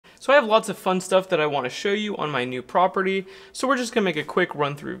So I have lots of fun stuff that I want to show you on my new property, so we're just going to make a quick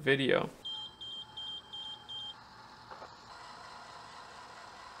run through video.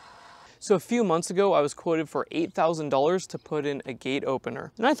 So a few months ago, I was quoted for $8,000 to put in a gate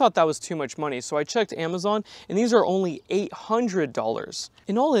opener. And I thought that was too much money, so I checked Amazon, and these are only $800.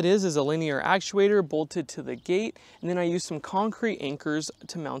 And all it is a linear actuator bolted to the gate, and then I used some concrete anchors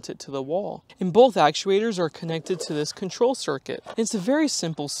to mount it to the wall. And both actuators are connected to this control circuit. And it's a very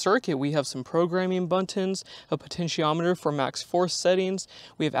simple circuit. We have some programming buttons, a potentiometer for max force settings.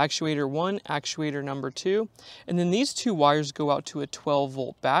 We have actuator 1, actuator number 2, and then these two wires go out to a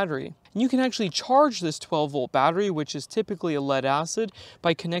 12-volt battery. And you can actually charge this 12-volt battery, which is typically a lead acid,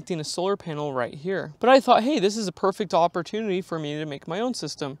 by connecting a solar panel right here. But I thought, hey, this is a perfect opportunity for me to make my own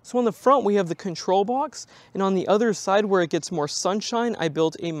system. So on the front, we have the control box, and on the other side where it gets more sunshine, I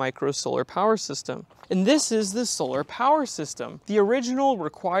built a micro solar power system. And this is the solar power system. The original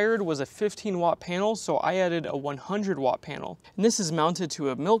required was a 15-watt panel, so I added a 100-watt panel. And this is mounted to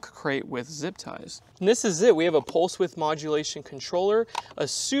a milk crate with zip ties. And this is it. We have a pulse width modulation controller, a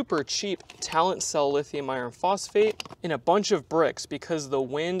super cheap Talent Cell lithium iron phosphate, and a bunch of bricks because the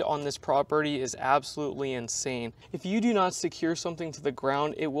wind on this property is absolutely insane. If you do not secure something to the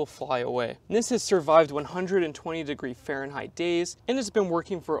ground, it will fly away. And this has survived 120-degree Fahrenheit days, and it's been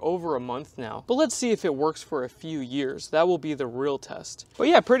working for over a month now. But let's see if it works for a few years. That will be the real test. But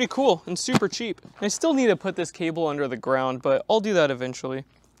yeah, pretty cool and super cheap. I still need to put this cable under the ground, but I'll do that eventually.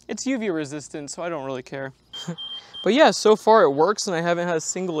 It's UV resistant, so I don't really care. But yeah, so far it works and I haven't had a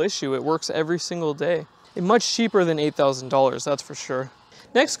single issue. It works every single day. And much cheaper than $8,000, that's for sure.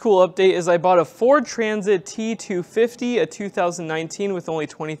 Next cool update is I bought a Ford Transit T250, a 2019 with only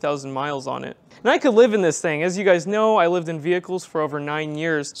 20,000 miles on it. And I could live in this thing. As you guys know, I lived in vehicles for over 9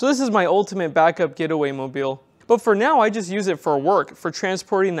 years. So this is my ultimate backup getaway mobile. But for now, I just use it for work, for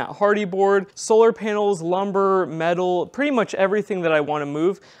transporting that hardy board, solar panels, lumber, metal, pretty much everything that I want to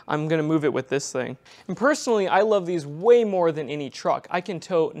move, I'm going to move it with this thing. And personally, I love these way more than any truck. I can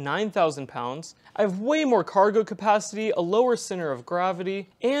tow 9,000 pounds. I have way more cargo capacity, a lower center of gravity,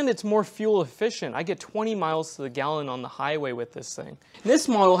 and it's more fuel efficient. I get 20 miles to the gallon on the highway with this thing. This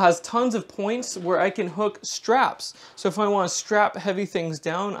model has tons of points where I can hook straps. So if I want to strap heavy things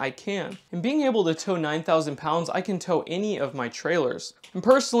down, I can. And being able to tow 9,000 pounds, I can tow any of my trailers. And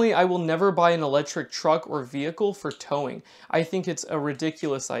personally, I will never buy an electric truck or vehicle for towing. I think it's a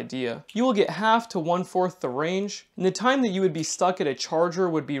ridiculous idea. You will get half to 1/4 the range, and the time that you would be stuck at a charger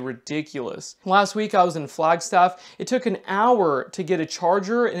would be ridiculous. Last week I was in Flagstaff. It took an hour to get a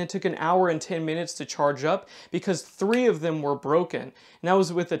charger, and it took an hour and 10 minutes to charge up because 3 of them were broken. And that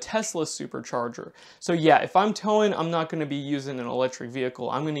was with a Tesla supercharger. So yeah, if I'm towing, I'm not going to be using an electric vehicle.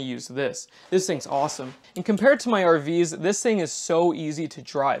 I'm going to use this. This thing's awesome. And compared to my RVs, this thing is so easy to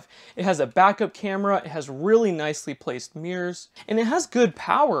drive. It has a backup camera, it has really nicely placed mirrors, and it has good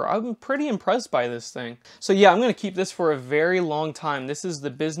power. I'm pretty impressed by this thing. So yeah, I'm going to keep this for a very long time. This is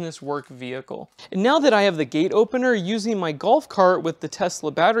the business work vehicle. And now that I have the gate opener, using my golf cart with the Tesla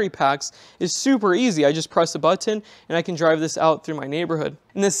battery packs is super easy. I just press a button and I can drive this out through my neighborhood.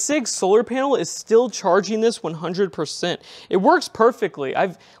 And the SIG solar panel is still charging this 100%. It works perfectly.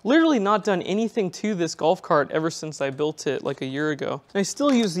 I've literally not done anything to this golf cart ever since I built it like a year ago. And I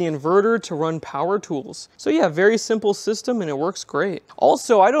still use the inverter to run power tools. So yeah, very simple system and it works great.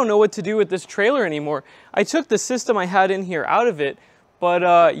 Also, I don't know what to do with this trailer anymore. I took the system I had in here out of it,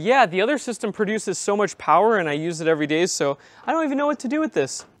 but yeah, the other system produces so much power and I use it every day, so I don't even know what to do with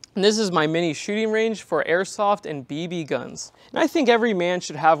this. And this is my mini shooting range for airsoft and BB guns. And I think every man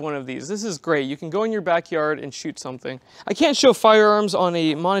should have one of these. This is great. You can go in your backyard and shoot something. I can't show firearms on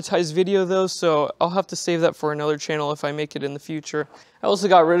a monetized video though, so I'll have to save that for another channel if I make it in the future. I also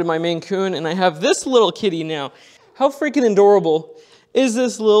got rid of my Maine Coon and I have this little kitty now. How freaking adorable is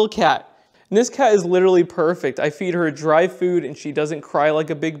this little cat? And this cat is literally perfect. I feed her dry food and she doesn't cry like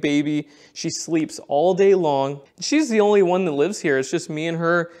a big baby. She sleeps all day long. She's the only one that lives here. It's just me and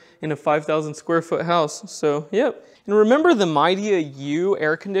her in a 5,000 square foot house. So, yep. And remember the Midea U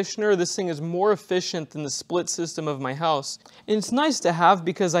air conditioner? This thing is more efficient than the split system of my house. And it's nice to have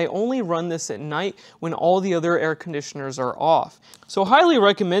because I only run this at night when all the other air conditioners are off. So highly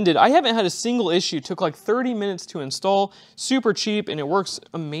recommended. I haven't had a single issue. It took like 30 minutes to install, super cheap, and it works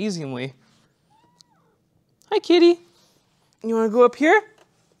amazingly. Hi, kitty. You want to go up here?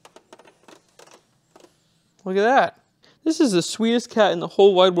 Look at that. This is the sweetest cat in the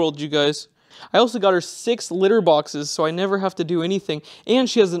whole wide world, you guys. I also got her 6 litter boxes, so I never have to do anything. And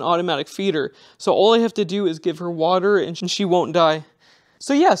she has an automatic feeder. So all I have to do is give her water and she won't die.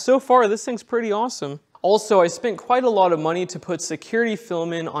 So yeah, so far this thing's pretty awesome. Also, I spent quite a lot of money to put security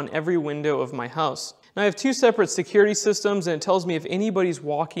film in on every window of my house. Now I have 2 separate security systems, and it tells me if anybody's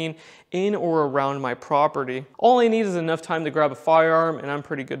walking in or around my property. All I need is enough time to grab a firearm and I'm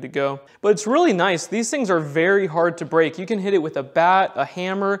pretty good to go. But it's really nice. These things are very hard to break. You can hit it with a bat, a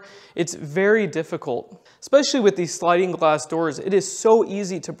hammer. It's very difficult. Especially with these sliding glass doors, it is so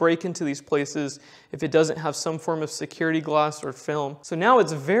easy to break into these places if it doesn't have some form of security glass or film. So now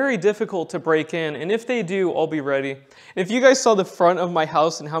it's very difficult to break in, and if they do, I'll be ready. And if you guys saw the front of my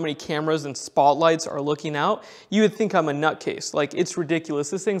house and how many cameras and spotlights are looking out, you would think I'm a nutcase. Like, it's ridiculous.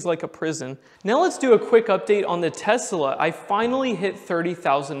 This thing's like a prison. Now let's do a quick update on the Tesla. I finally hit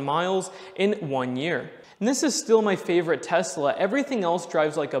 30,000 miles in 1 year. And this is still my favorite Tesla. Everything else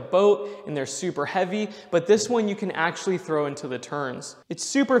drives like a boat and they're super heavy, but this one you can actually throw into the turns. It's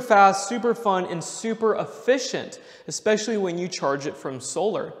super fast, super fun, and super efficient, especially when you charge it from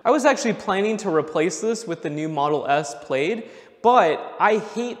solar. I was actually planning to replace this with the new Model S Plaid, but I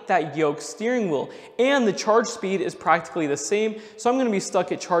hate that yoke steering wheel, and the charge speed is practically the same, so I'm gonna be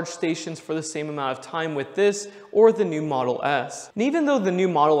stuck at charge stations for the same amount of time with this or the new Model S. And even though the new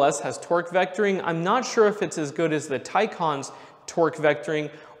Model S has torque vectoring, I'm not sure if it's as good as the Taycan's torque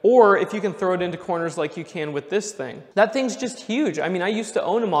vectoring, or if you can throw it into corners like you can with this thing. That thing's just huge. I mean, I used to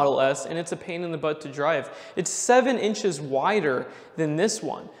own a Model S, and it's a pain in the butt to drive. It's 7 inches wider than this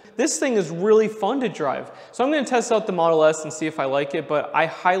one. This thing is really fun to drive. So I'm gonna test out the Model S and see if I like it, but I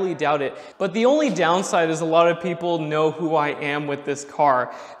highly doubt it. But the only downside is a lot of people know who I am with this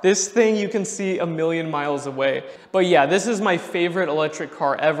car. This thing you can see a million miles away. But yeah, this is my favorite electric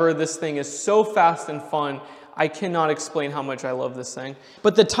car ever. This thing is so fast and fun. I cannot explain how much I love this thing.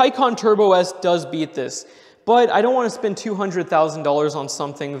 But the Taycan Turbo S does beat this. But I don't want to spend $200,000 on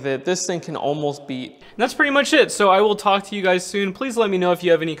something that this thing can almost beat. And that's pretty much it. So I will talk to you guys soon. Please let me know if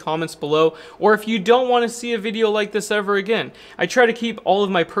you have any comments below, or if you don't want to see a video like this ever again. I try to keep all of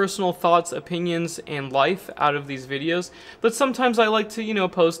my personal thoughts, opinions, and life out of these videos, but sometimes I like to,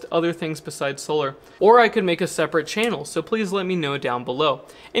 post other things besides solar. Or I could make a separate channel, so please let me know down below.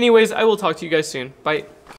 Anyways, I will talk to you guys soon. Bye.